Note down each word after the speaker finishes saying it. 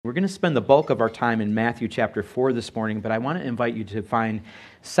We're going to spend the bulk of our time in Matthew chapter 4 this morning, but I want to invite you to find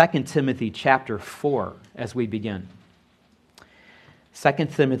 2 Timothy chapter 4 as we begin. 2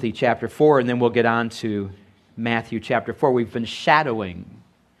 Timothy chapter 4, and then we'll get on to Matthew chapter 4. We've been shadowing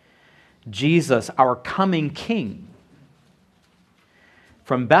Jesus, our coming King,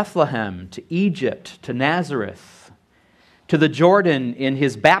 from Bethlehem to Egypt to Nazareth, to the Jordan in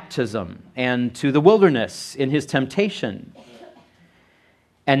his baptism, and to the wilderness in his temptation,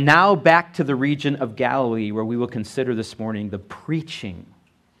 and now back to the region of Galilee, where we will consider this morning the preaching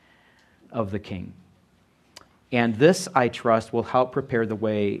of the King. And this, I trust, will help prepare the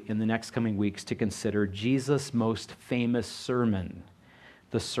way in the next coming weeks to consider Jesus' most famous sermon,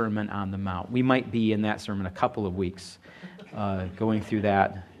 the Sermon on the Mount. We might be in that sermon a couple of weeks going through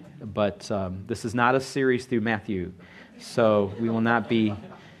that, but this is not a series through Matthew, so we will not be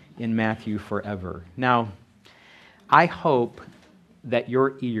in Matthew forever. Now, I hope that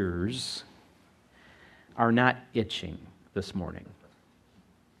your ears are not itching this morning.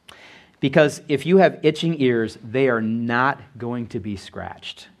 Because if you have itching ears, they are not going to be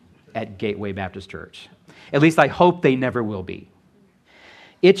scratched at Gateway Baptist Church. At least I hope they never will be.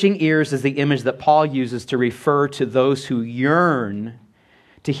 Itching ears is the image that Paul uses to refer to those who yearn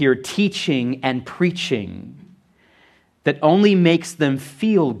to hear teaching and preaching that only makes them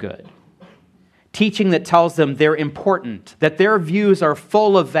feel good. Teaching that tells them they're important, that their views are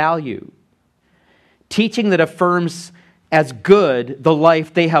full of value. Teaching that affirms as good the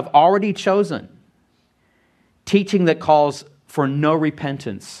life they have already chosen. Teaching that calls for no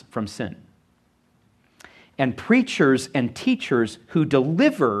repentance from sin. And preachers and teachers who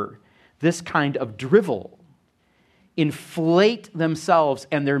deliver this kind of drivel inflate themselves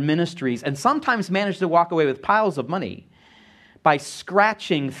and their ministries and sometimes manage to walk away with piles of money by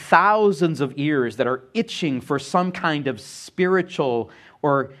scratching thousands of ears that are itching for some kind of spiritual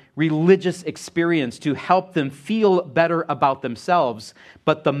or religious experience to help them feel better about themselves,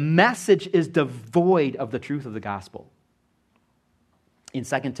 but the message is devoid of the truth of the gospel. In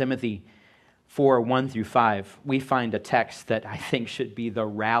 2 Timothy 4, 1 through 5, we find a text that I think should be the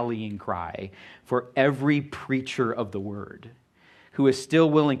rallying cry for every preacher of the word who is still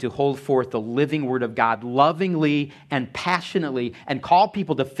willing to hold forth the living word of God lovingly and passionately and call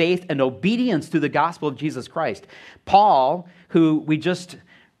people to faith and obedience through the gospel of Jesus Christ. Paul, who we just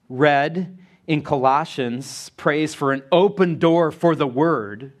read in Colossians, prays for an open door for the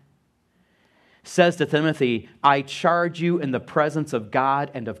word, says to Timothy, I charge you in the presence of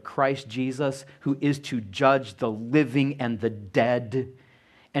God and of Christ Jesus, who is to judge the living and the dead,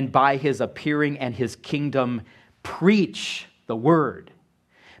 and by his appearing and his kingdom, preach the word.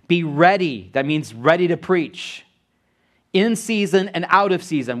 Be ready. That means ready to preach. In season and out of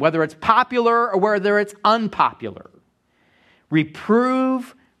season, whether it's popular or whether it's unpopular.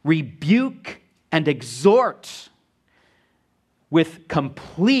 Reprove, rebuke, and exhort with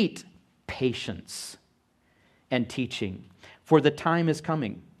complete patience and teaching. For the time is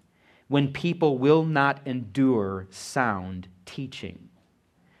coming when people will not endure sound teaching.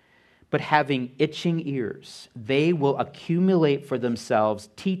 But having itching ears, they will accumulate for themselves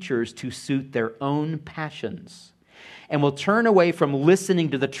teachers to suit their own passions, and will turn away from listening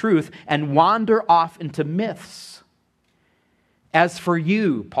to the truth and wander off into myths. As for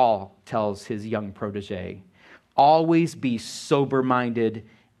you, Paul tells his young protege, always be sober-minded,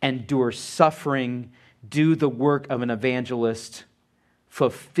 endure suffering, do the work of an evangelist,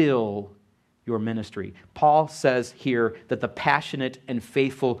 fulfill your ministry. Paul says here that the passionate and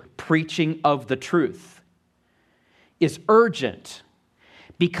faithful preaching of the truth is urgent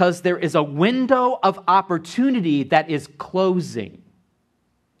because there is a window of opportunity that is closing.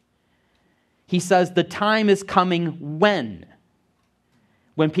 He says the time is coming when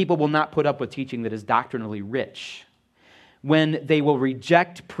people will not put up with teaching that is doctrinally rich, when they will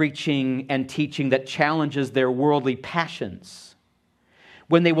reject preaching and teaching that challenges their worldly passions,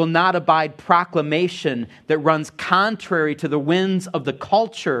 when they will not abide proclamation that runs contrary to the winds of the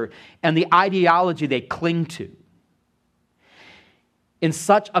culture and the ideology they cling to. In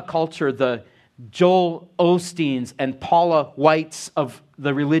such a culture, the Joel Osteens and Paula Whites of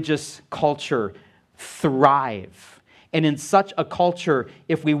the religious culture thrive. And in such a culture,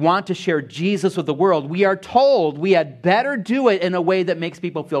 if we want to share Jesus with the world, we are told we had better do it in a way that makes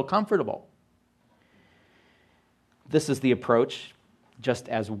people feel comfortable. This is the approach, just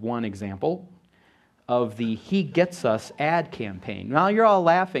as one example, of the He Gets Us ad campaign. Now you're all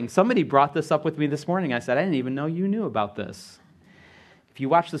laughing. Somebody brought this up with me this morning. I said, I didn't even know you knew about this. If you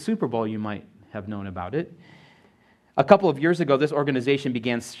watched the Super Bowl, you might have known about it. A couple of years ago, this organization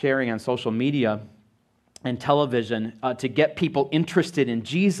began sharing on social media and television to get people interested in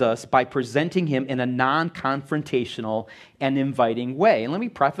Jesus by presenting him in a non-confrontational and inviting way. And let me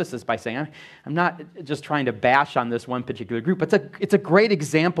preface this by saying I'm not just trying to bash on this one particular group, but it's a great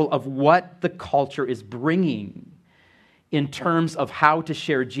example of what the culture is bringing in terms of how to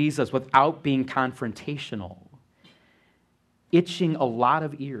share Jesus without being confrontational. Itching a lot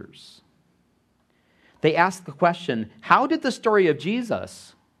of ears. They ask the question, how did the story of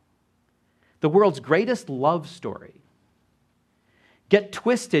Jesus, the world's greatest love story, get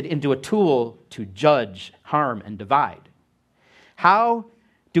twisted into a tool to judge, harm, and divide? How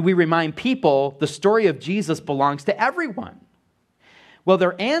do we remind people the story of Jesus belongs to everyone? Well,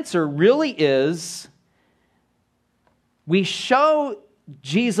 their answer really is, we show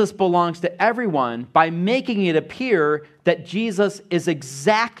Jesus belongs to everyone by making it appear that Jesus is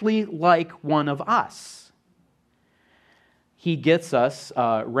exactly like one of us. He Gets Us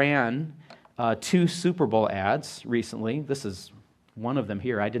ran 2 Super Bowl ads recently. This is one of them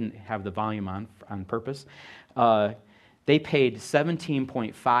here. I didn't have the volume on purpose. They paid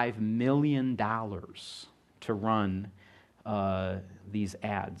 $17.5 million to run these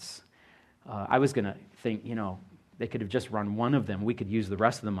ads. I was going to think, they could have just run one of them. We could use the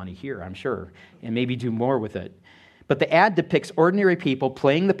rest of the money here, I'm sure, and maybe do more with it. But the ad depicts ordinary people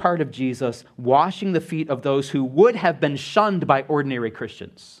playing the part of Jesus, washing the feet of those who would have been shunned by ordinary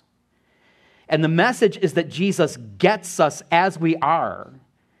Christians. And the message is that Jesus gets us as we are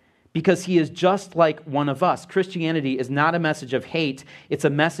because he is just like one of us. Christianity is not a message of hate. It's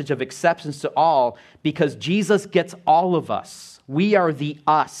a message of acceptance to all because Jesus gets all of us. We are the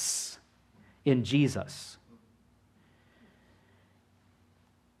us in Jesus.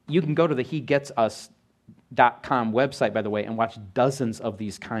 You can go to the HeGetsUs.com website, by the way, and watch dozens of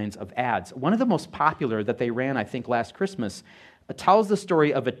these kinds of ads. One of the most popular that they ran, I think, last Christmas tells the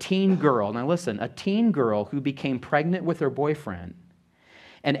story of a teen girl. Now listen, a teen girl who became pregnant with her boyfriend.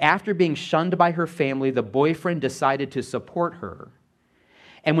 And after being shunned by her family, the boyfriend decided to support her.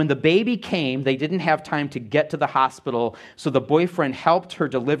 And when the baby came, they didn't have time to get to the hospital, so the boyfriend helped her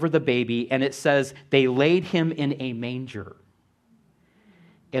deliver the baby, and it says they laid him in a manger.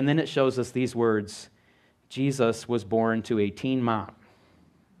 And then it shows us these words, Jesus was born to a teen mom.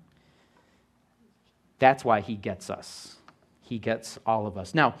 That's why he gets us. He gets all of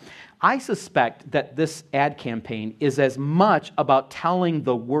us. Now, I suspect that this ad campaign is as much about telling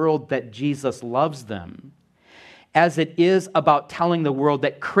the world that Jesus loves them as it is about telling the world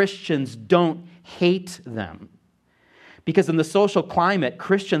that Christians don't hate them. Because in the social climate,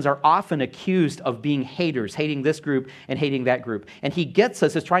 Christians are often accused of being haters, hating this group and hating that group. And he gets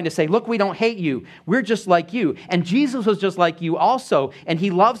us as trying to say, look, we don't hate you. We're just like you. And Jesus was just like you also. And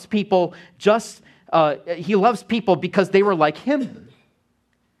he loves people because they were like him.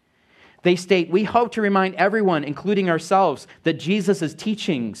 They state, we hope to remind everyone, including ourselves, that Jesus'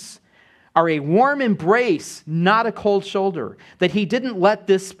 teachings are a warm embrace, not a cold shoulder. That he didn't let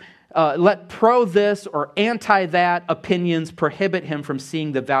pro this or anti that opinions prohibit him from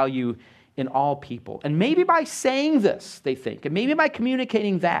seeing the value in all people. And maybe by saying this, they think, and maybe by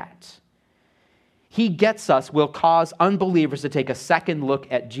communicating that, he gets us will cause unbelievers to take a second look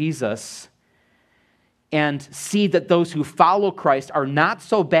at Jesus and see that those who follow Christ are not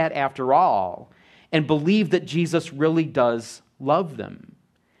so bad after all, and believe that Jesus really does love them.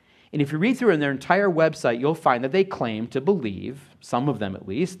 And if you read through in their entire website, you'll find that they claim to believe, some of them at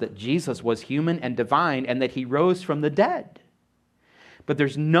least, that Jesus was human and divine and that he rose from the dead. But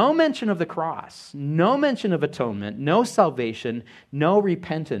there's no mention of the cross, no mention of atonement, no salvation, no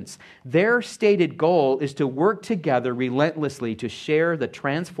repentance. Their stated goal is to work together relentlessly to share the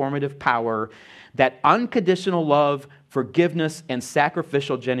transformative power that unconditional love, forgiveness, and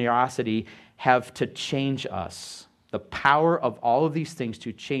sacrificial generosity have to change us. The power of all of these things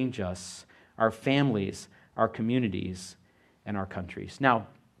to change us, our families, our communities, and our countries. Now,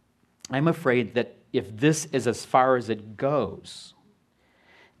 I'm afraid that if this is as far as it goes,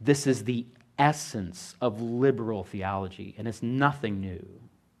 this is the essence of liberal theology, and it's nothing new.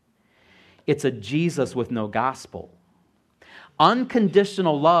 It's a Jesus with no gospel.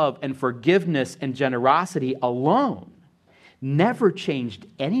 Unconditional love and forgiveness and generosity alone never changed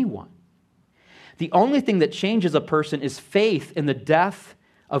anyone. The only thing that changes a person is faith in the death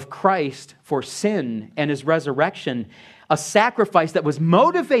of Christ for sin and his resurrection, a sacrifice that was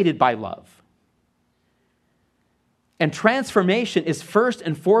motivated by love. And transformation is first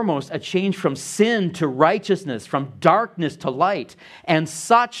and foremost a change from sin to righteousness, from darkness to light. And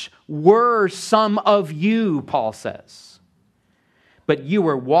such were some of you, Paul says. But you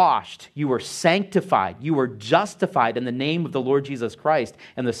were washed, you were sanctified, you were justified in the name of the Lord Jesus Christ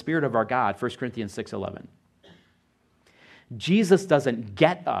and the Spirit of our God, 1 Corinthians 6:11. Jesus doesn't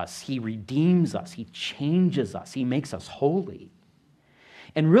get us. He redeems us. He changes us. He makes us holy.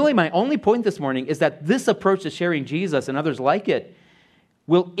 And really, my only point this morning is that this approach to sharing Jesus and others like it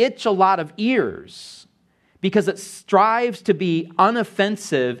will itch a lot of ears because it strives to be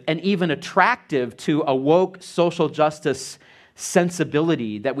unoffensive and even attractive to a woke social justice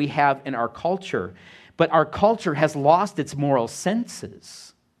sensibility that we have in our culture. But our culture has lost its moral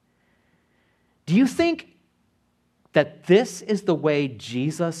senses. Do you think that this is the way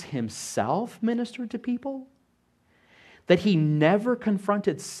Jesus himself ministered to people? That he never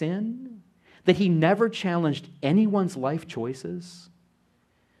confronted sin? That he never challenged anyone's life choices?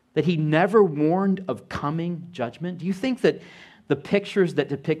 That he never warned of coming judgment? Do you think that the pictures that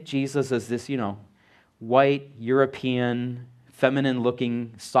depict Jesus as this, white, European,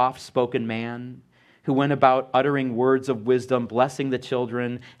 feminine-looking, soft-spoken man who went about uttering words of wisdom, blessing the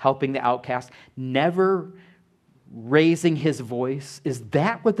children, helping the outcast, never raising his voice? Is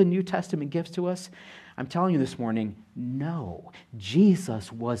that what the New Testament gives to us? I'm telling you this morning, no.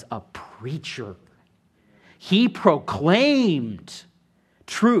 Jesus was a preacher. He proclaimed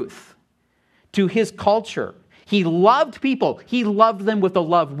truth to his culture. He loved people. He loved them with a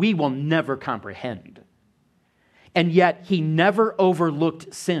love we will never comprehend. And yet, he never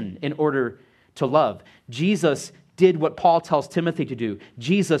overlooked sin in order to love. Jesus did what Paul tells Timothy to do.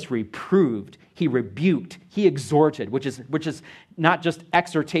 Jesus reproved, he rebuked, he exhorted, which is not just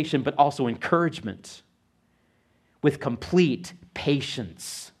exhortation, but also encouragement, with complete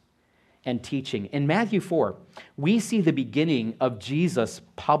patience and teaching. In Matthew 4, we see the beginning of Jesus'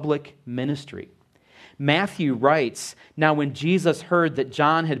 public ministry. Matthew writes, "Now when Jesus heard that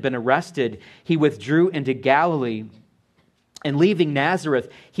John had been arrested, he withdrew into Galilee. And leaving Nazareth,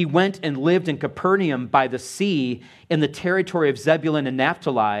 he went and lived in Capernaum by the sea in the territory of Zebulun and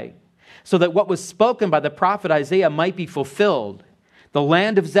Naphtali, so that what was spoken by the prophet Isaiah might be fulfilled. The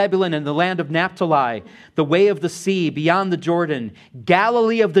land of Zebulun and the land of Naphtali, the way of the sea beyond the Jordan,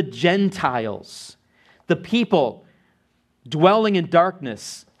 Galilee of the Gentiles. The people dwelling in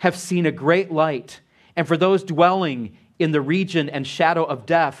darkness have seen a great light. And for those dwelling in the region and shadow of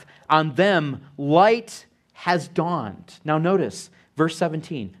death, on them light has dawned." Now notice, verse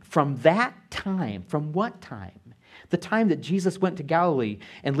 17. From that time, from what time? The time that Jesus went to Galilee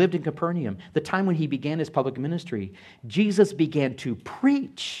and lived in Capernaum, the time when he began his public ministry, Jesus began to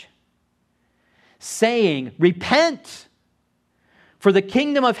preach, saying, "Repent, for the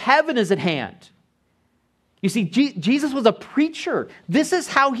kingdom of heaven is at hand." You see, Jesus was a preacher. This is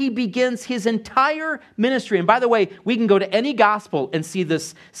how he begins his entire ministry. And by the way, we can go to any gospel and see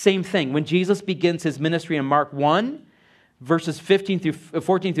this same thing. When Jesus begins his ministry in Mark 1, verses 14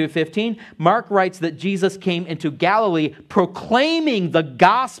 through 15, Mark writes that Jesus came into Galilee proclaiming the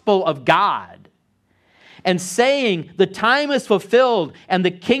gospel of God and saying, "The time is fulfilled and the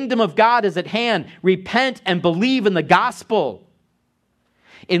kingdom of God is at hand. Repent and believe in the gospel."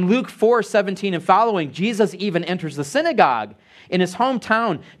 In Luke 4:17 and following, Jesus even enters the synagogue in his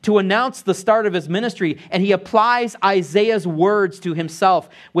hometown to announce the start of his ministry, and he applies Isaiah's words to himself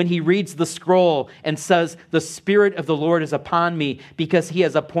when he reads the scroll and says, "The Spirit of the Lord is upon me because he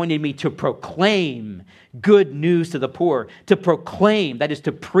has appointed me to proclaim good news to the poor," to proclaim, that is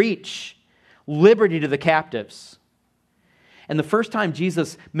to preach, liberty to the captives. And the first time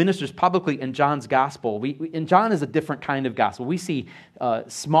Jesus ministers publicly in John's gospel, and John is a different kind of gospel. We see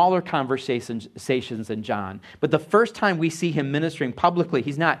smaller conversations in John. But the first time we see him ministering publicly,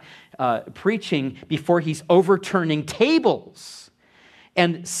 he's not preaching before he's overturning tables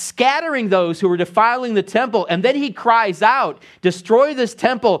and scattering those who were defiling the temple. And then he cries out, "Destroy this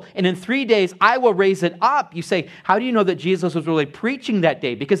temple, and in 3 days I will raise it up." You say, how do you know that Jesus was really preaching that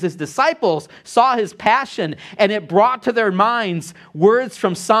day? Because his disciples saw his passion, and it brought to their minds words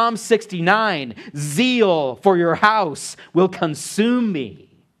from Psalm 69, "Zeal for your house will consume me."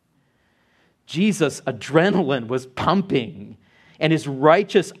 Jesus' adrenaline was pumping, and his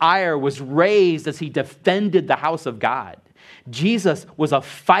righteous ire was raised as he defended the house of God. Jesus was a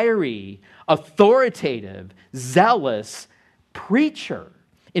fiery, authoritative, zealous preacher.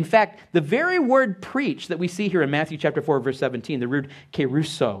 In fact, the very word preach that we see here in Matthew chapter 4, verse 17, the word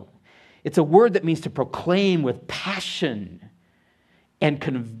kerusso, it's a word that means to proclaim with passion and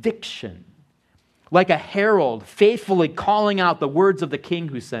conviction, like a herald faithfully calling out the words of the king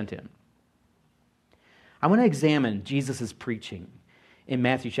who sent him. I want to examine Jesus' preaching in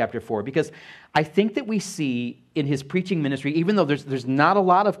Matthew chapter 4, because I think that we see in his preaching ministry, even though there's not a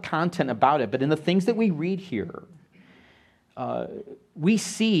lot of content about it, but in the things that we read here, we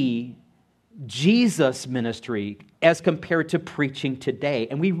see Jesus' ministry as compared to preaching today.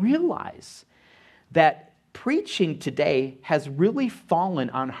 And we realize that preaching today has really fallen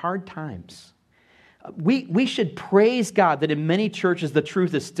on hard times. We should praise God that in many churches the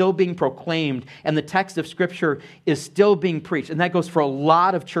truth is still being proclaimed and the text of Scripture is still being preached. And that goes for a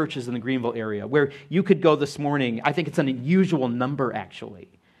lot of churches in the Greenville area, where you could go this morning. I think it's an unusual number, actually,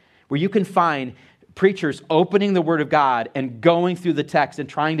 where you can find preachers opening the Word of God and going through the text and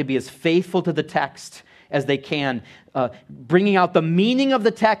trying to be as faithful to the text as they can, bringing out the meaning of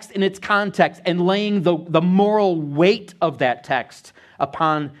the text in its context and laying the moral weight of that text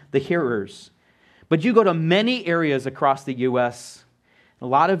upon the hearers. But you go to many areas across the U.S., a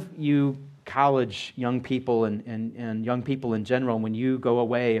lot of you college young people and young people in general, when you go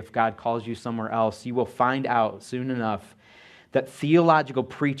away, if God calls you somewhere else, you will find out soon enough that theological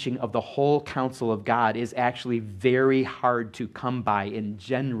preaching of the whole counsel of God is actually very hard to come by in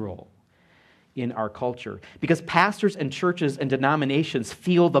general in our culture. Because pastors and churches and denominations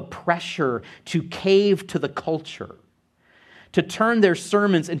feel the pressure to cave to the culture, to turn their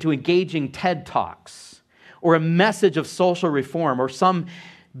sermons into engaging TED Talks, or a message of social reform, or some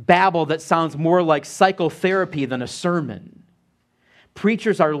babble that sounds more like psychotherapy than a sermon.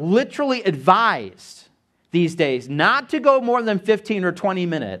 Preachers are literally advised these days not to go more than 15 or 20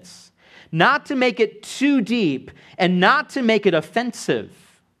 minutes, not to make it too deep, and not to make it offensive.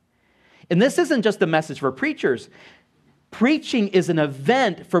 And this isn't just a message for preachers. Preaching is an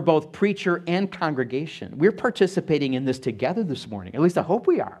event for both preacher and congregation. We're participating in this together this morning. At least I hope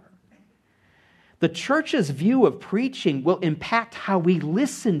we are. The church's view of preaching will impact how we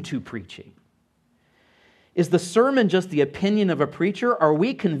listen to preaching. Is the sermon just the opinion of a preacher? Are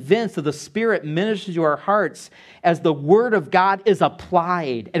we convinced that the Spirit ministers to our hearts as the Word of God is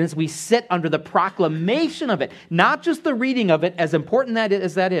applied and as we sit under the proclamation of it? Not just the reading of it, as important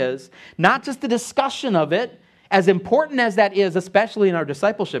as that is, not just the discussion of it, as important as that is, especially in our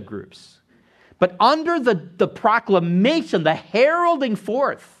discipleship groups, but under the proclamation, the heralding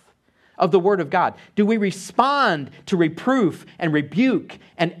forth of the Word of God. Do we respond to reproof and rebuke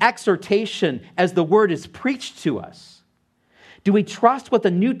and exhortation as the Word is preached to us? Do we trust what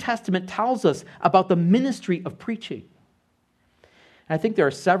the New Testament tells us about the ministry of preaching? And I think there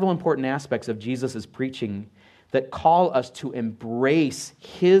are several important aspects of Jesus' preaching that call us to embrace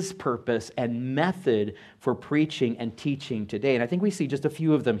His purpose and method for preaching and teaching today. And I think we see just a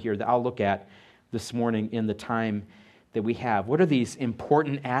few of them here that I'll look at this morning in the time that we have. What are these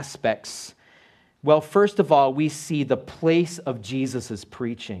important aspects? Well, first of all, we see the place of Jesus'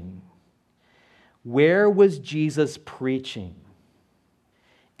 preaching. Where was Jesus preaching?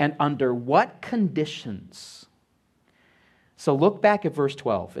 And under what conditions? So look back at verse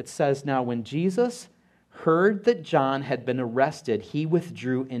 12. It says, "Now when Jesus heard that John had been arrested, he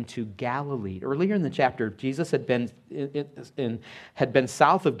withdrew into Galilee." Earlier in the chapter, Jesus had been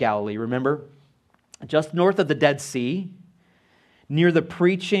south of Galilee, remember? Just north of the Dead Sea, near the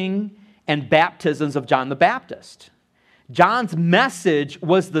preaching and baptisms of John the Baptist. John's message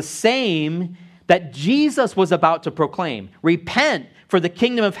was the same that Jesus was about to proclaim. Repent, for the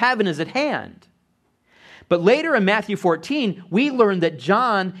kingdom of heaven is at hand. But later in Matthew 14, we learn that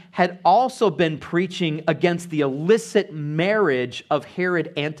John had also been preaching against the illicit marriage of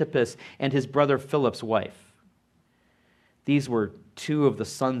Herod Antipas and his brother Philip's wife. These were two of the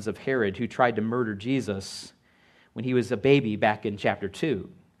sons of Herod who tried to murder Jesus when he was a baby back in chapter 2.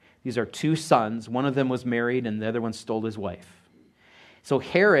 These are two sons. One of them was married and the other one stole his wife. So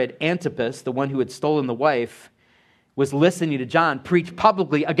Herod Antipas, the one who had stolen the wife, was listening to John preach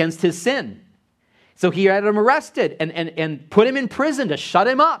publicly against his sin. So he had him arrested and put him in prison to shut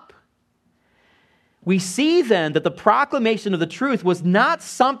him up. We see then that the proclamation of the truth was not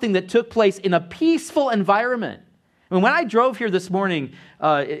something that took place in a peaceful environment. I mean, when I drove here this morning,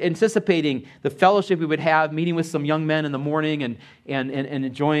 anticipating the fellowship we would have, meeting with some young men in the morning and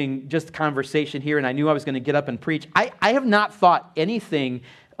enjoying just conversation here, and I knew I was going to get up and preach, I have not thought anything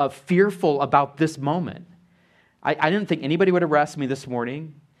fearful about this moment. I didn't think anybody would arrest me this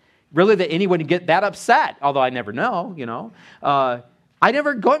morning. Really, that anyone would get that upset, although I never know, you know. I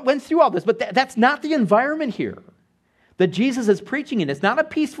never went through all this, but that's not the environment here that Jesus is preaching in. It's not a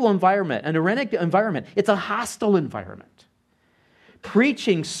peaceful environment, an irenic environment. It's a hostile environment.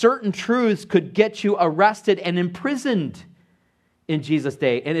 Preaching certain truths could get you arrested and imprisoned in Jesus'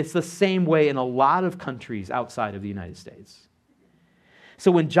 day, and it's the same way in a lot of countries outside of the United States.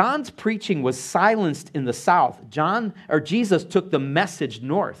 So when John's preaching was silenced in the south, Jesus took the message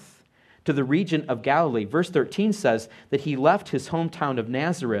north to the region of Galilee. Verse 13 says that he left his hometown of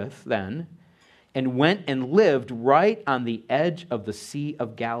Nazareth then and went and lived right on the edge of the Sea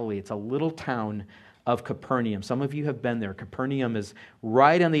of Galilee. It's a little town of Capernaum. Some of you have been there. Capernaum is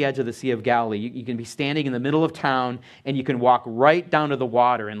right on the edge of the Sea of Galilee. You can be standing in the middle of town, and you can walk right down to the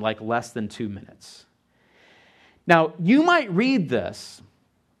water in like less than 2 minutes. Now, you might read this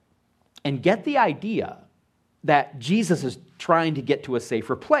and get the idea that Jesus is trying to get to a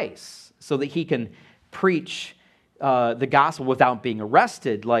safer place so that he can preach the gospel without being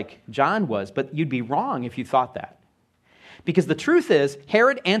arrested like John was. But you'd be wrong if you thought that. Because the truth is,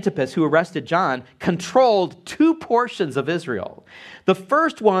 Herod Antipas, who arrested John, controlled 2 portions of Israel. The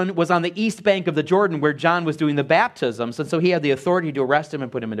first one was on the east bank of the Jordan where John was doing the baptisms, and so he had the authority to arrest him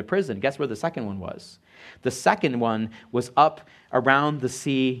and put him into prison. Guess where the second one was? The second one was up around the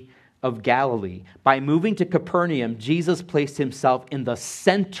Sea of Galilee. By moving to Capernaum, Jesus placed himself in the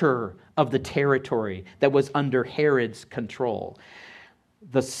center of the territory that was under Herod's control.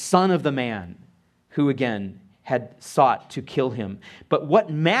 The son of the man who, again, had sought to kill him. But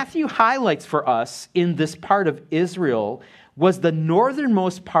what Matthew highlights for us in this part of Israel was the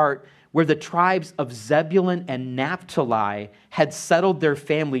northernmost part where the tribes of Zebulun and Naphtali had settled their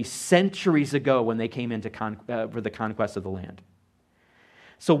families centuries ago when they came into for the conquest of the land.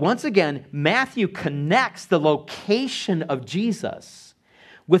 So once again, Matthew connects the location of Jesus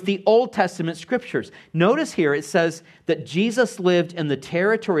with the Old Testament scriptures. Notice here it says that Jesus lived in the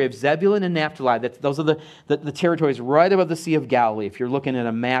territory of Zebulun and Naphtali. Those are the territories right above the Sea of Galilee. If you're looking at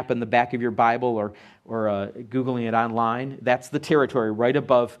a map in the back of your Bible or Googling it online, that's the territory right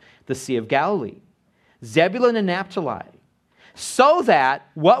above the Sea of Galilee. Zebulun and Naphtali. So that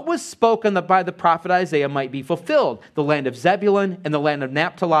what was spoken by the prophet Isaiah might be fulfilled. The land of Zebulun and the land of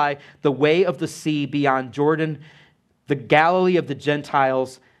Naphtali, the way of the sea beyond Jordan, the Galilee of the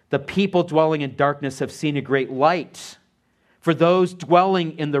Gentiles, the people dwelling in darkness have seen a great light. For those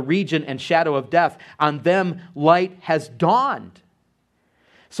dwelling in the region and shadow of death, on them light has dawned.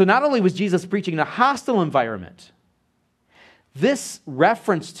 So not only was Jesus preaching in a hostile environment, this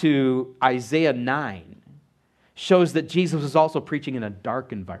reference to Isaiah 9 shows that Jesus was also preaching in a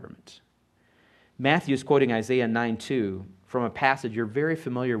dark environment. Matthew is quoting Isaiah 9:2 from a passage you're very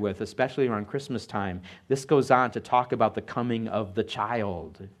familiar with, especially around Christmas time. This goes on to talk about the coming of the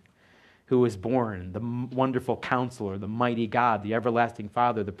child who was born, the wonderful counselor, the mighty God, the everlasting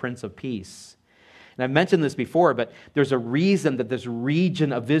Father, the Prince of Peace. And I've mentioned this before, but there's a reason that this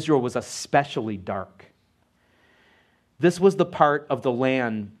region of Israel was especially dark. This was the part of the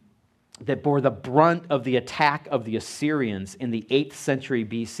land that bore the brunt of the attack of the Assyrians in the 8th century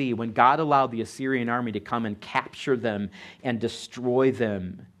BC, when God allowed the Assyrian army to come and capture them and destroy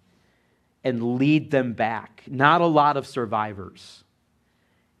them and lead them back. Not a lot of survivors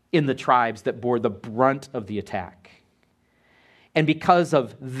in the tribes that bore the brunt of the attack. And because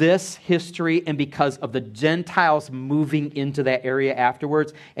of this history and because of the Gentiles moving into that area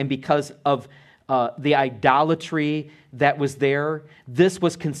afterwards, and because of the idolatry that was there, this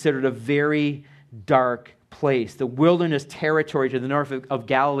was considered a very dark place. The wilderness territory to the north of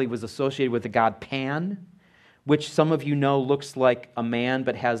Galilee was associated with the god Pan, which some of you know looks like a man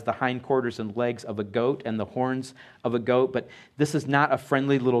but has the hindquarters and legs of a goat and the horns of a goat. But this is not a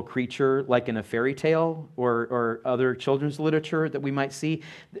friendly little creature like in a fairy tale or other children's literature that we might see.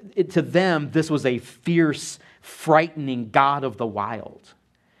 To them, this was a fierce, frightening god of the wild.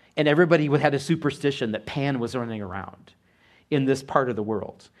 And everybody had a superstition that Pan was running around in this part of the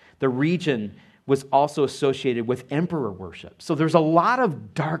world. The region was also associated with emperor worship. So there's a lot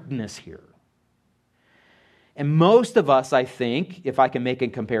of darkness here. And most of us, I think, if I can make a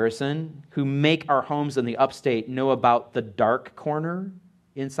comparison, who make our homes in the upstate know about the dark corner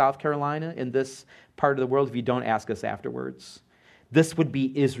in South Carolina, in this part of the world, if you don't ask us afterwards. This would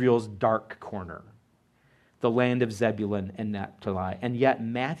be Israel's dark corner, the land of Zebulun and Naphtali. And yet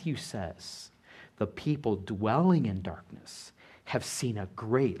Matthew says, the people dwelling in darkness have seen a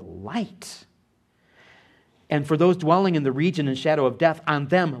great light. And for those dwelling in the region and shadow of death, on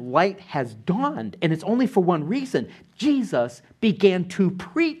them light has dawned. And it's only for one reason. Jesus began to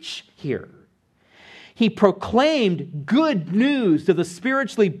preach here. He proclaimed good news to the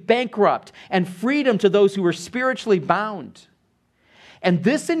spiritually bankrupt and freedom to those who were spiritually bound. And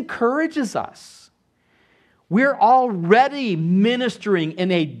this encourages us. We're already ministering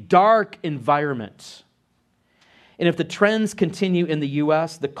in a dark environment. And if the trends continue in the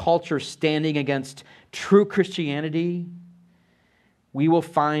U.S., the culture standing against true Christianity, we will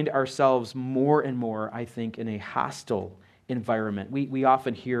find ourselves more and more, I think, in a hostile environment. We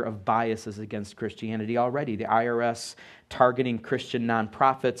often hear of biases against Christianity already. The IRS targeting Christian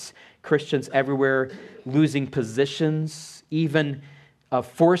nonprofits, Christians everywhere losing positions, even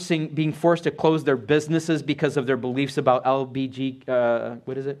being forced to close their businesses because of their beliefs about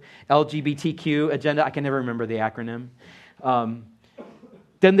LGBTQ agenda. I can never remember the acronym.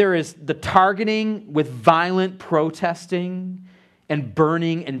 Then there is the targeting with violent protesting and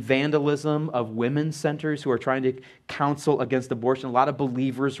burning and vandalism of women's centers who are trying to counsel against abortion. A lot of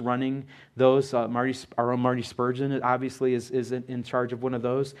believers running those. Our own Marty Spurgeon obviously is in charge of one of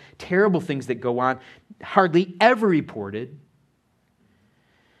those. Terrible things that go on, hardly ever reported.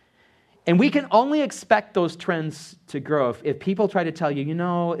 And we can only expect those trends to grow if people try to tell you,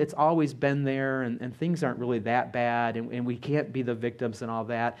 it's always been there and things aren't really that bad and we can't be the victims and all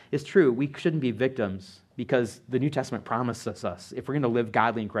that. It's true, we shouldn't be victims because the New Testament promises us if we're going to live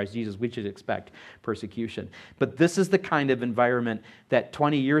godly in Christ Jesus, we should expect persecution. But this is the kind of environment that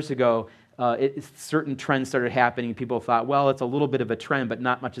 20 years ago, certain trends started happening. People thought, well, it's a little bit of a trend, but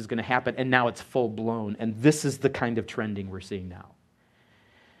not much is going to happen. And now it's full blown. And this is the kind of trending we're seeing now.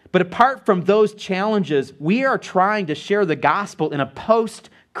 But apart from those challenges, we are trying to share the gospel in a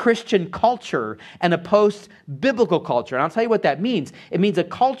post-Christian culture and a post-biblical culture. And I'll tell you what that means. It means a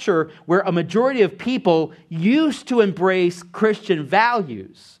culture where a majority of people used to embrace Christian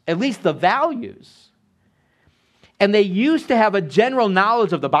values, at least the values. And they used to have a general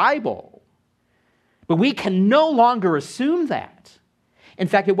knowledge of the Bible. But we can no longer assume that. In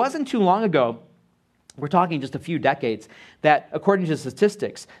fact, it wasn't too long ago, we're talking just a few decades, that according to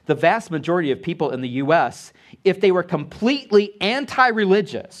statistics, the vast majority of people in the U.S., if they were completely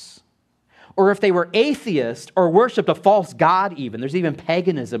anti-religious, or if they were atheist or worshipped a false god even, there's even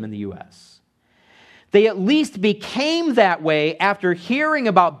paganism in the U.S., they at least became that way after hearing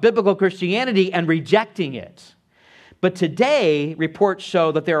about biblical Christianity and rejecting it. But today, reports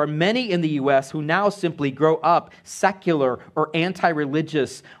show that there are many in the U.S. who now simply grow up secular or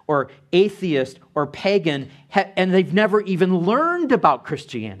anti-religious or atheist or pagan, and they've never even learned about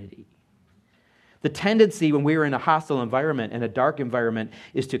Christianity. The tendency when we are in a hostile environment and a dark environment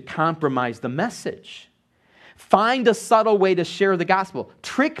is to compromise the message. Find a subtle way to share the gospel.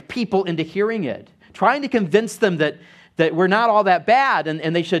 Trick people into hearing it. Trying to convince them that we're not all that bad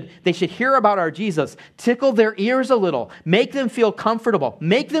and they should hear about our Jesus. Tickle their ears a little. Make them feel comfortable.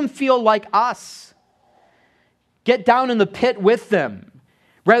 Make them feel like us. Get down in the pit with them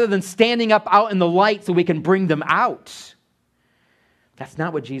rather than standing up out in the light so we can bring them out. That's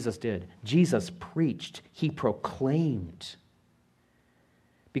not what Jesus did. Jesus preached. He proclaimed.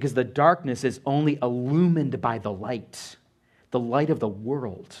 Because the darkness is only illumined by the light of the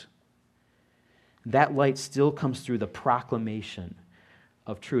world. That light still comes through the proclamation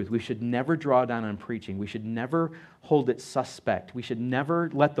of truth. We should never draw down on preaching. We should never hold it suspect. We should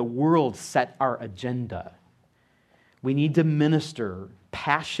never let the world set our agenda. We need to minister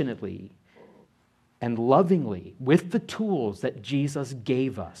passionately and lovingly with the tools that Jesus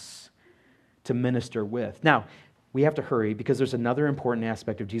gave us to minister with. Now, we have to hurry because there's another important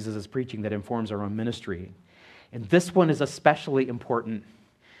aspect of Jesus' preaching that informs our own ministry. And this one is especially important,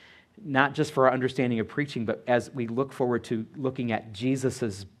 not just for our understanding of preaching, but as we look forward to looking at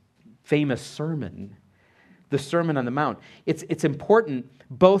Jesus' famous sermon, the Sermon on the Mount. It's important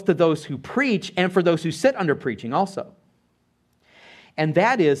both to those who preach and for those who sit under preaching also. And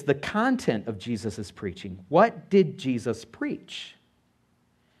that is the content of Jesus' preaching. What did Jesus preach?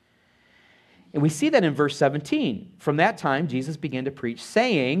 And we see that in verse 17. From that time, Jesus began to preach,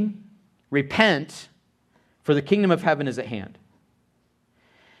 saying, "Repent, for the kingdom of heaven is at hand."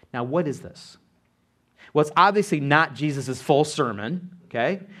 Now, what is this? Well, it's obviously not Jesus' full sermon,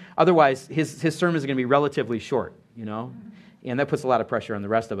 okay? Otherwise, his sermon is going to be relatively short, and that puts a lot of pressure on the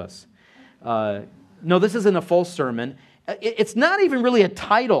rest of us. No, this isn't a full sermon. It's not even really a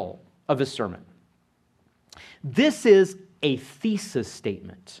title of his sermon. This is a thesis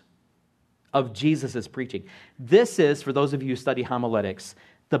statement of Jesus' preaching. This is, for those of you who study homiletics,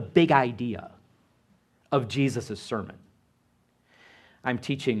 the big idea of Jesus' sermon. I'm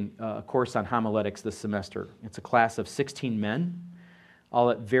teaching a course on homiletics this semester. It's a class of 16 men, all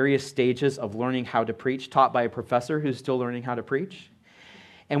at various stages of learning how to preach, taught by a professor who's still learning how to preach.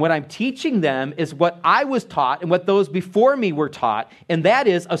 And what I'm teaching them is what I was taught and what those before me were taught, and that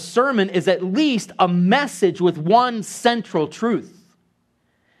is a sermon is at least a message with one central truth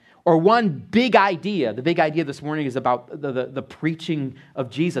or one big idea. The big idea this morning is about the preaching of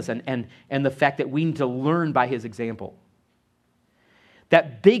Jesus and the fact that we need to learn by his example.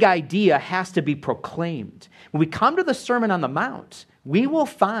 That big idea has to be proclaimed. When we come to the Sermon on the Mount, we will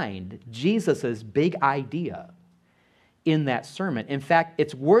find Jesus' big idea in that sermon. In fact,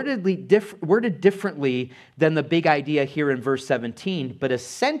 it's worded differently than the big idea here in verse 17, but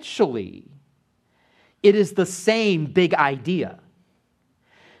essentially, it is the same big idea.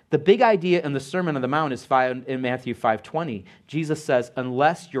 The big idea in the Sermon on the Mount is found in Matthew 5:20. Jesus says,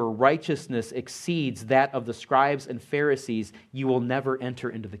 unless your righteousness exceeds that of the scribes and Pharisees, you will never enter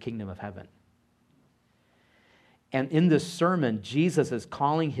into the kingdom of heaven. And in this sermon, Jesus is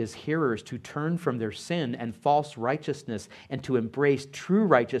calling his hearers to turn from their sin and false righteousness and to embrace true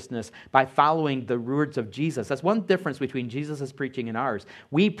righteousness by following the words of Jesus. That's one difference between Jesus' preaching and ours.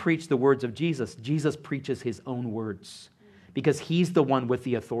 We preach the words of Jesus. Jesus preaches his own words because he's the one with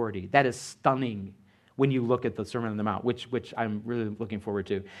the authority. That is stunning when you look at the Sermon on the Mount, which I'm really looking forward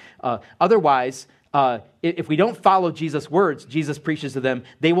to. Otherwise, if we don't follow Jesus' words, Jesus preaches to them,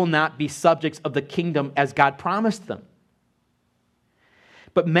 they will not be subjects of the kingdom as God promised them.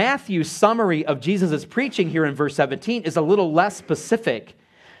 But Matthew's summary of Jesus' preaching here in verse 17 is a little less specific.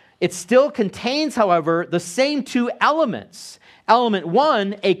 It still contains, however, the same two elements. Element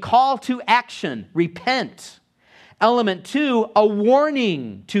 1, a call to action, repent. Element 2, a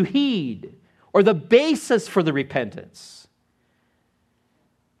warning to heed, or the basis for the repentance,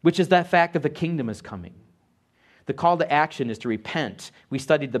 which is that fact that the kingdom is coming. The call to action is to repent. We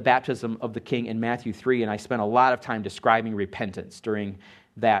studied the baptism of the King in Matthew 3, and I spent a lot of time describing repentance during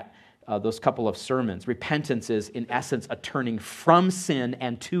those couple of sermons. Repentance is, in essence, a turning from sin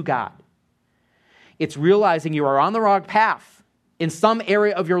and to God. It's realizing you are on the wrong path in some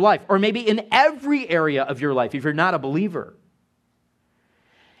area of your life, or maybe in every area of your life if you're not a believer.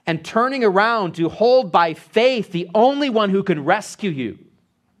 And turning around to hold by faith the only one who can rescue you.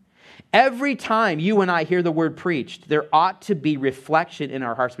 Every time you and I hear the word preached, there ought to be reflection in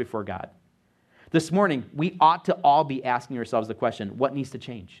our hearts before God. This morning, we ought to all be asking ourselves the question, what needs to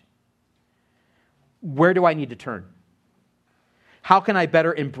change? Where do I need to turn? How can I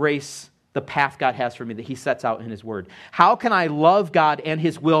better embrace the path God has for me that he sets out in his word? How can I love God and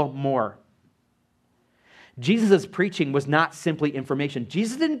his will more? Jesus' preaching was not simply information.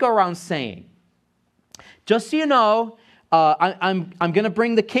 Jesus didn't go around saying, just so you know, I'm going to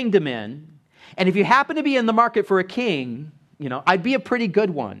bring the kingdom in, and if you happen to be in the market for a king, I'd be a pretty good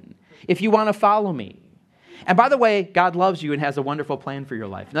one if you want to follow me. And by the way, God loves you and has a wonderful plan for your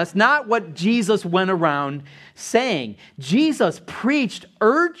life. That's not what Jesus went around saying. Jesus preached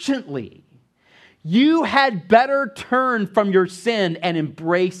urgently. You had better turn from your sin and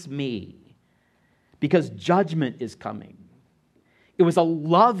embrace me, because judgment is coming. It was a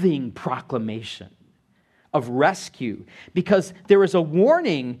loving proclamation of rescue, because there is a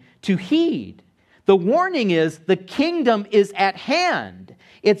warning to heed. The warning is the kingdom is at hand.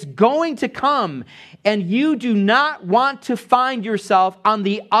 It's going to come, and you do not want to find yourself on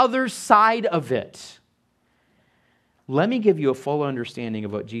the other side of it. Let me give you a full understanding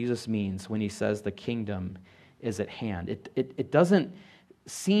of what Jesus means when he says the kingdom is at hand. It doesn't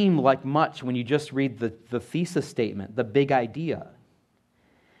seem like much when you just read the thesis statement, the big idea.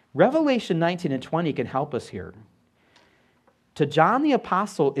 Revelation 19 and 20 can help us here. To John the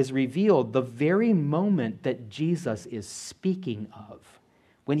Apostle is revealed the very moment that Jesus is speaking of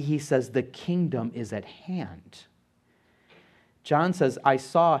when he says the kingdom is at hand. John says, I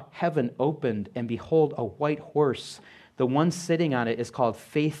saw heaven opened, and behold, a white horse. The one sitting on it is called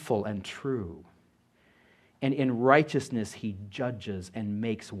Faithful and True. And in righteousness he judges and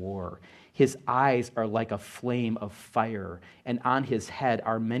makes war. His eyes are like a flame of fire, and on his head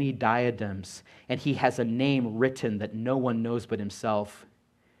are many diadems, and he has a name written that no one knows but himself.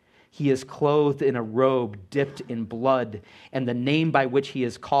 He is clothed in a robe dipped in blood, and the name by which he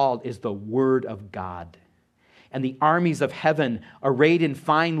is called is the Word of God. And the armies of heaven, arrayed in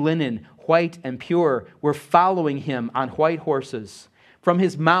fine linen, white and pure, were following him on white horses. From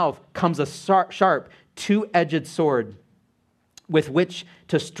his mouth comes a sharp, two-edged sword with which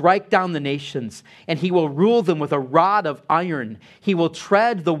to strike down the nations, and he will rule them with a rod of iron. He will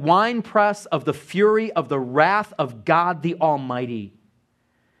tread the winepress of the fury of the wrath of God the Almighty.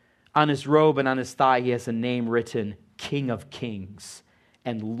 On his robe and on his thigh he has a name written, King of Kings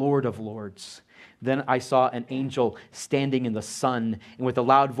and Lord of Lords. Then I saw an angel standing in the sun, and with a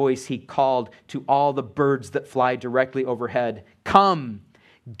loud voice he called to all the birds that fly directly overhead, Come,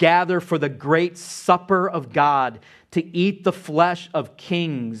 gather for the great supper of God, to eat the flesh of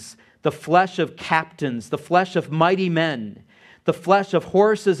kings, the flesh of captains, the flesh of mighty men, the flesh of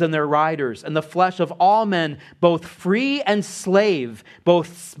horses and their riders, and the flesh of all men, both free and slave,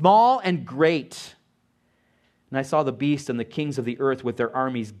 both small and great. And I saw the beast and the kings of the earth with their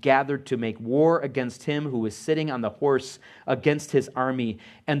armies gathered to make war against him who was sitting on the horse, against his army.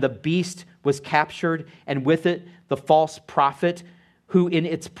 And the beast was captured, and with it the false prophet, who in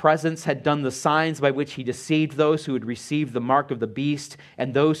its presence had done the signs by which he deceived those who had received the mark of the beast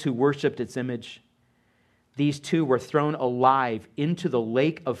and those who worshipped its image. These two were thrown alive into the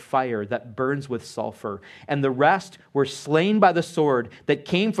lake of fire that burns with sulfur, and the rest were slain by the sword that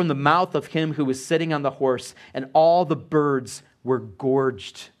came from the mouth of him who was sitting on the horse, and all the birds were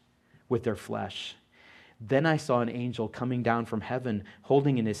gorged with their flesh. Then I saw an angel coming down from heaven,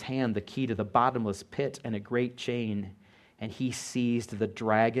 holding in his hand the key to the bottomless pit and a great chain. And he seized the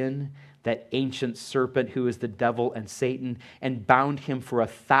dragon, that ancient serpent who is the devil and Satan, and bound him for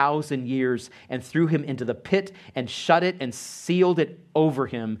 1,000 years, and threw him into the pit, and shut it and sealed it over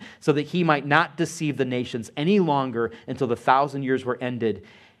him, so that he might not deceive the nations any longer until the 1,000 years were ended.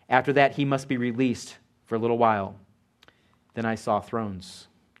 After that, he must be released for a little while. Then I saw thrones,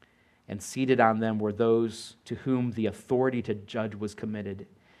 and seated on them were those to whom the authority to judge was committed.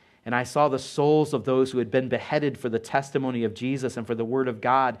 And I saw the souls of those who had been beheaded for the testimony of Jesus and for the word of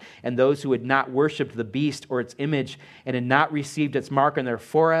God, and those who had not worshipped the beast or its image and had not received its mark on their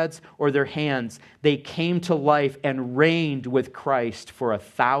foreheads or their hands. They came to life and reigned with Christ for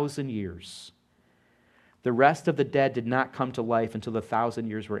 1,000 years. The rest of the dead did not come to life until the 1,000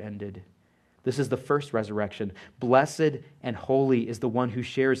 years were ended. This is the first resurrection. Blessed and holy is the one who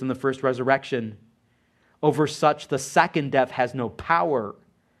shares in the first resurrection. Over such, the second death has no power,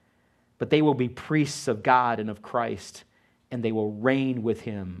 but they will be priests of God and of Christ, and they will reign with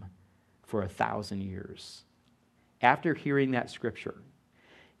him for 1,000 years. After hearing that scripture,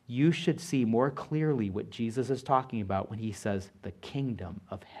 you should see more clearly what Jesus is talking about when he says the kingdom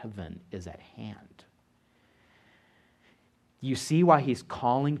of heaven is at hand. You see why he's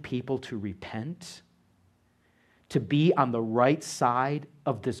calling people to repent, to be on the right side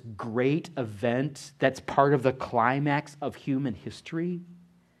of this great event that's part of the climax of human history?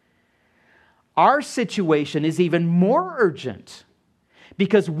 Our situation is even more urgent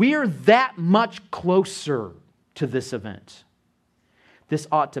because we're that much closer to this event. This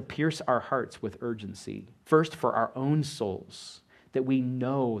ought to pierce our hearts with urgency, first for our own souls, that we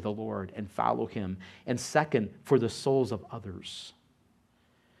know the Lord and follow him, and second, for the souls of others.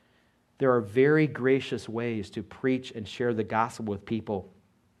 There are very gracious ways to preach and share the gospel with people.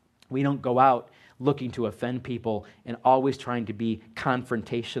 We don't go out looking to offend people and always trying to be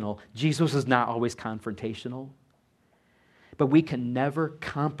confrontational. Jesus is not always confrontational. But we can never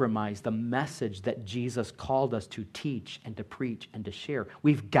compromise the message that Jesus called us to teach and to preach and to share.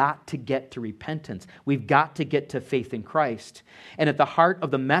 We've got to get to repentance. We've got to get to faith in Christ. And at the heart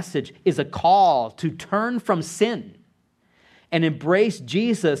of the message is a call to turn from sin and embrace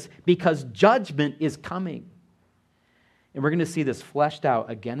Jesus because judgment is coming. And we're going to see this fleshed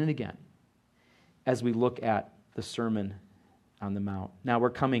out again and again as we look at the Sermon on the Mount. Now, we're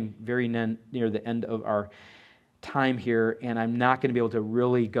coming very near the end of our time here, and I'm not going to be able to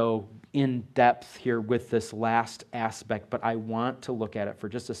really go in depth here with this last aspect, but I want to look at it for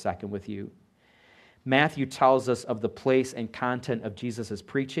just a second with you. Matthew tells us of the place and content of Jesus'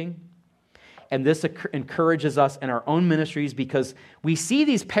 preaching, and this encourages us in our own ministries because we see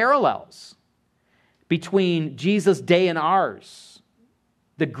these parallels between Jesus' day and ours.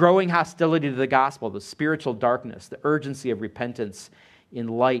 The growing hostility to the gospel, the spiritual darkness, the urgency of repentance in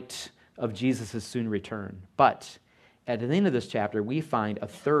light of Jesus' soon return. But at the end of this chapter, we find a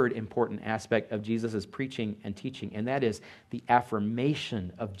third important aspect of Jesus' preaching and teaching, and that is the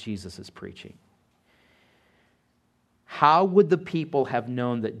affirmation of Jesus' preaching. How would the people have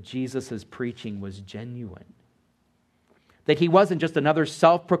known that Jesus' preaching was genuine? That he wasn't just another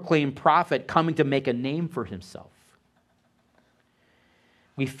self-proclaimed prophet coming to make a name for himself?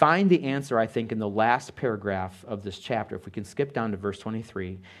 We find the answer, I think, in the last paragraph of this chapter. If we can skip down to verse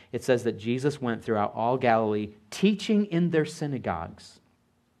 23, it says that Jesus went throughout all Galilee, teaching in their synagogues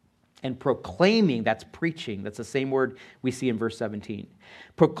and proclaiming, that's preaching, that's the same word we see in verse 17,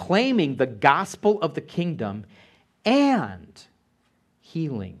 proclaiming the gospel of the kingdom and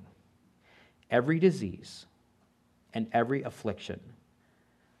healing every disease and every affliction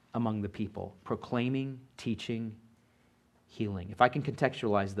among the people. Proclaiming, teaching, healing. If I can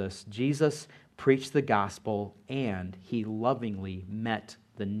contextualize this, Jesus preached the gospel and he lovingly met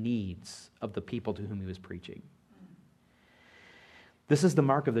the needs of the people to whom he was preaching. This is the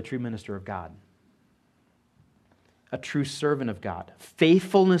mark of the true minister of God, a true servant of God,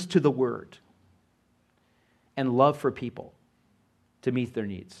 faithfulness to the word and love for people to meet their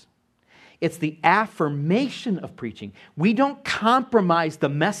needs. It's the affirmation of preaching. We don't compromise the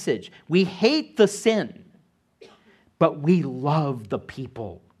message. We hate the sin, but we love the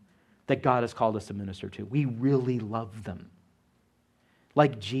people that God has called us to minister to. We really love them,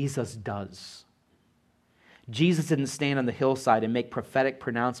 like Jesus does. Jesus didn't stand on the hillside and make prophetic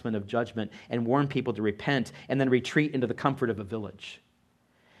pronouncement of judgment and warn people to repent and then retreat into the comfort of a village.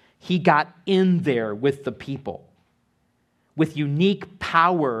 He got in there with the people with unique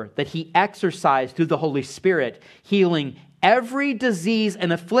power that he exercised through the Holy Spirit, healing every disease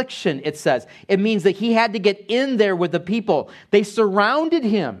and affliction, it says. It means that he had to get in there with the people. They surrounded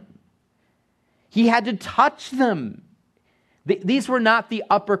him. He had to touch them. These were not the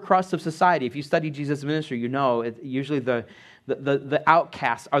upper crust of society. If you study Jesus' ministry, you know usually the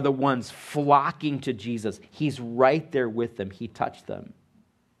outcasts are the ones flocking to Jesus. He's right there with them. He touched them.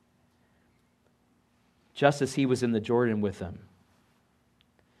 Just as he was in the Jordan with them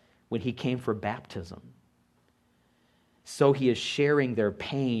when he came for baptism. So he is sharing their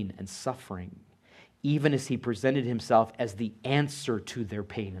pain and suffering, even as he presented himself as the answer to their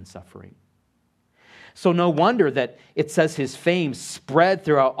pain and suffering. So no wonder that it says his fame spread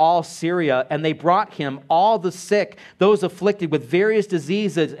throughout all Syria, and they brought him all the sick, those afflicted with various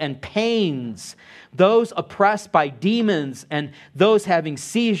diseases and pains, those oppressed by demons, and those having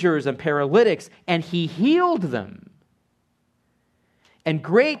seizures and paralytics, and he healed them. And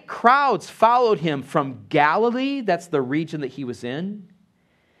great crowds followed him from Galilee, that's the region that he was in,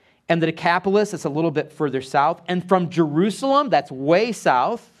 and the Decapolis, that's a little bit further south, and from Jerusalem, that's way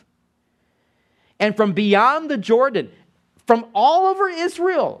south, and from beyond the Jordan, from all over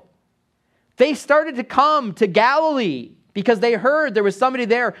Israel. They started to come to Galilee because they heard there was somebody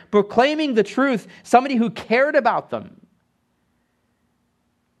there proclaiming the truth, somebody who cared about them.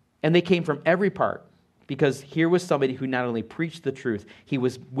 And they came from every part because here was somebody who not only preached the truth, he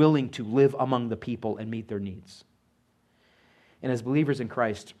was willing to live among the people and meet their needs. And as believers in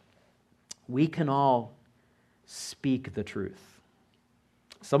Christ, we can all speak the truth.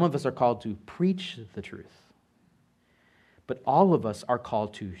 Some of us are called to preach the truth, but all of us are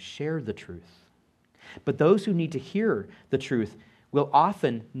called to share the truth. But those who need to hear the truth will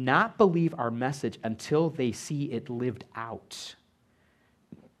often not believe our message until they see it lived out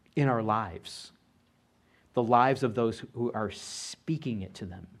in our lives, the lives of those who are speaking it to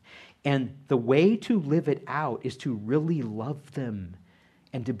them. And the way to live it out is to really love them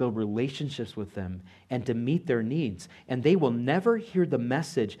and to build relationships with them and to meet their needs. And they will never hear the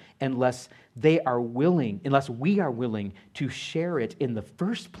message unless we are willing to share it in the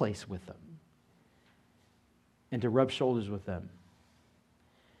first place with them and to rub shoulders with them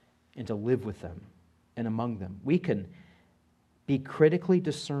and to live with them and among them. We can be critically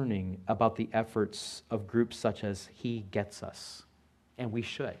discerning about the efforts of groups such as He Gets Us, and we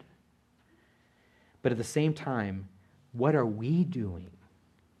should. But at the same time, what are we doing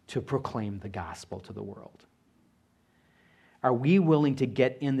to proclaim the gospel to the world? Are we willing to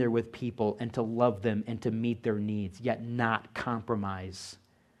get in there with people and to love them and to meet their needs, yet not compromise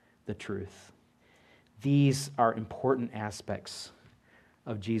the truth? These are important aspects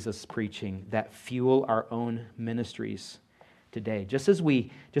of Jesus' preaching that fuel our own ministries today. Just as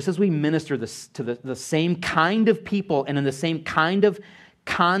we minister to the same kind of people and in the same kind of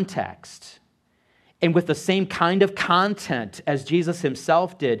context, and with the same kind of content as Jesus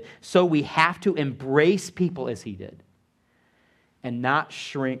himself did, so we have to embrace people as he did and not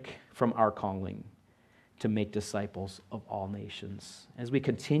shrink from our calling to make disciples of all nations. As we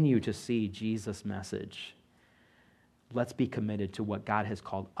continue to see Jesus' message, let's be committed to what God has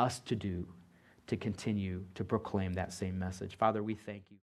called us to do to continue to proclaim that same message. Father, we thank you.